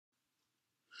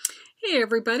Hey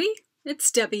everybody, it's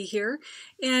Debbie here,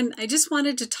 and I just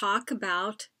wanted to talk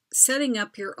about setting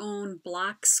up your own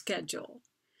block schedule.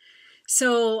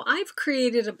 So I've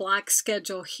created a block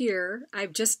schedule here.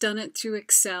 I've just done it through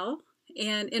Excel,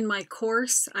 and in my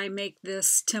course I make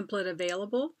this template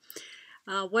available.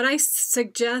 What I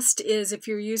suggest is if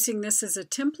you're using this as a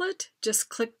template, just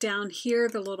click down here,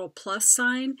 the little plus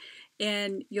sign,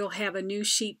 and you'll have a new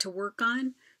sheet to work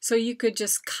on. So you could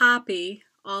just copy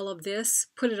all of this,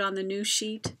 put it on the new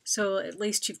sheet, so at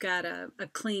least you've got a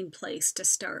clean place to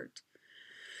start.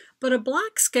 But a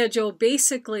block schedule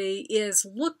basically is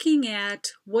looking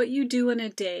at what you do in a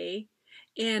day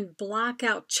and block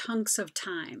out chunks of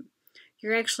time.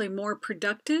 You're actually more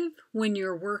productive when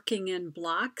you're working in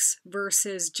blocks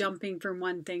versus jumping from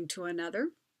one thing to another.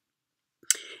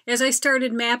 As I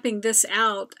started mapping this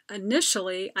out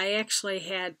initially, I actually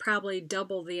had probably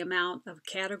double the amount of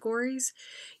categories.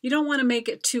 You don't want to make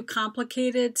it too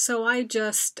complicated, so I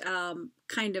just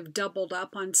kind of doubled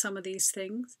up on some of these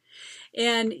things.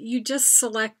 And you just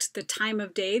select the time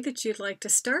of day that you'd like to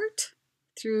start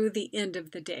through the end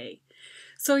of the day.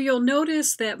 So you'll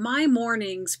notice that my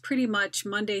mornings pretty much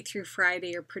Monday through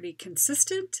Friday are pretty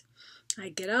consistent. I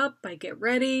get up, I get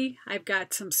ready, I've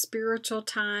got some spiritual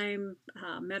time,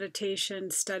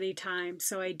 meditation, study time,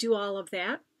 so I do all of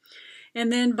that. And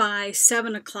then by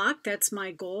 7 o'clock, that's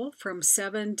my goal, from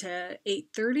 7 to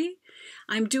 8:30,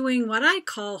 I'm doing what I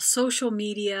call social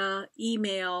media,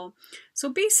 email. So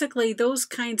basically those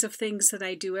kinds of things that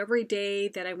I do every day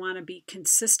that I want to be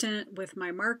consistent with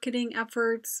my marketing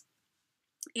efforts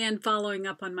and following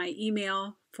up on my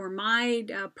email. For my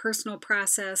personal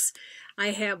process, I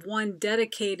have one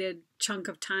dedicated chunk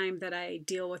of time that I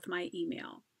deal with my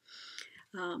email.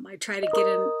 I try to get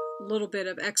in a little bit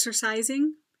of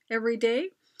exercising every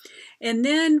day. And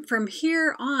then from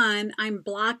here on, I'm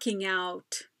blocking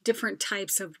out different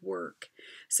types of work.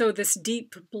 So this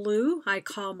deep blue, I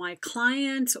call my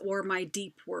clients or my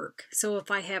deep work. So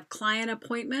if I have client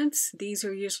appointments, these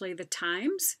are usually the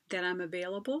times that I'm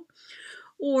available.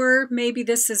 Or maybe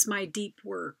this is my deep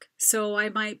work. So I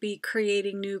might be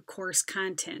creating new course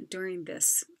content during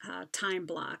this time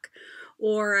block.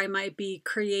 Or I might be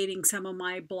creating some of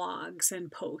my blogs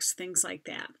and posts, things like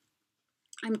that.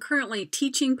 I'm currently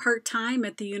teaching part-time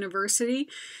at the university,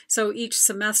 so each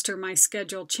semester my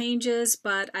schedule changes,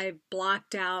 but I've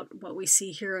blocked out what we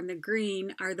see here in the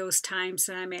green are those times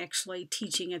that I'm actually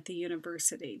teaching at the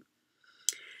university.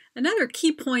 Another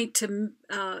key point to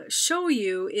show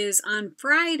you is on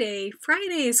Friday.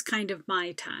 Friday is kind of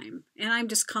my time, and I'm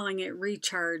just calling it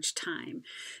recharge time.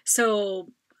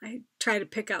 So I try to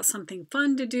pick out something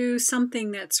fun to do,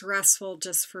 something that's restful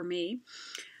just for me.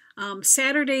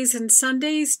 Saturdays and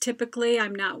Sundays, typically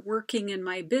I'm not working in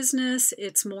my business.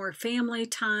 It's more family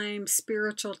time,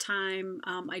 spiritual time.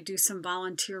 I do some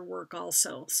volunteer work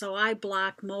also. So I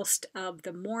block most of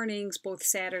the mornings, both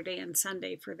Saturday and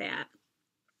Sunday, for that.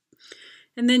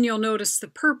 And then you'll notice the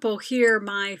purple here,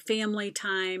 my family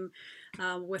time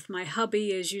with my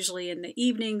hubby is usually in the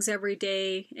evenings every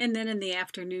day, and then in the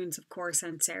afternoons, of course,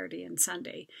 on Saturday and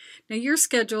Sunday. Now your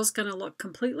schedule is going to look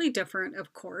completely different,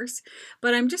 of course,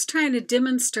 but I'm just trying to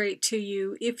demonstrate to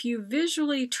you, if you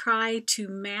visually try to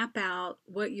map out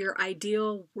what your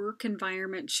ideal work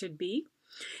environment should be,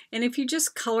 and if you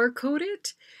just color code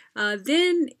it,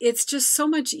 then it's just so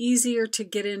much easier to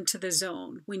get into the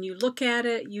zone. When you look at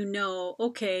it, you know,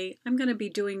 okay, I'm going to be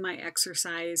doing my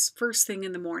exercise first thing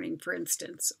in the morning, for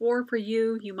instance. Or for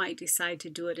you, you might decide to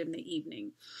do it in the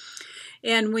evening.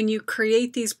 And when you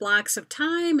create these blocks of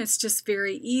time, it's just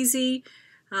very easy.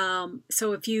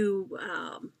 So if you,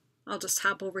 I'll just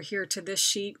hop over here to this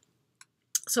sheet.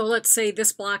 So let's say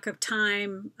this block of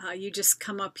time, you just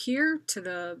come up here to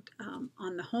the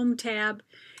on the Home tab,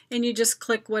 and you just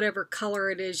click whatever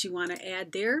color it is you want to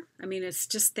add there. I mean, it's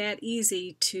just that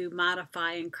easy to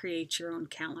modify and create your own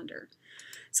calendar.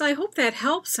 So I hope that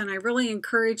helps, and I really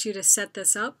encourage you to set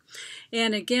this up.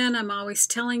 And again, I'm always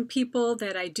telling people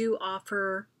that I do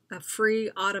offer a free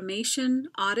automation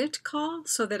audit call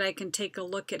so that I can take a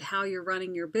look at how you're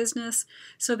running your business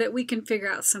so that we can figure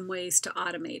out some ways to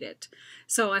automate it.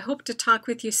 So I hope to talk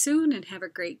with you soon, and have a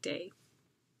great day.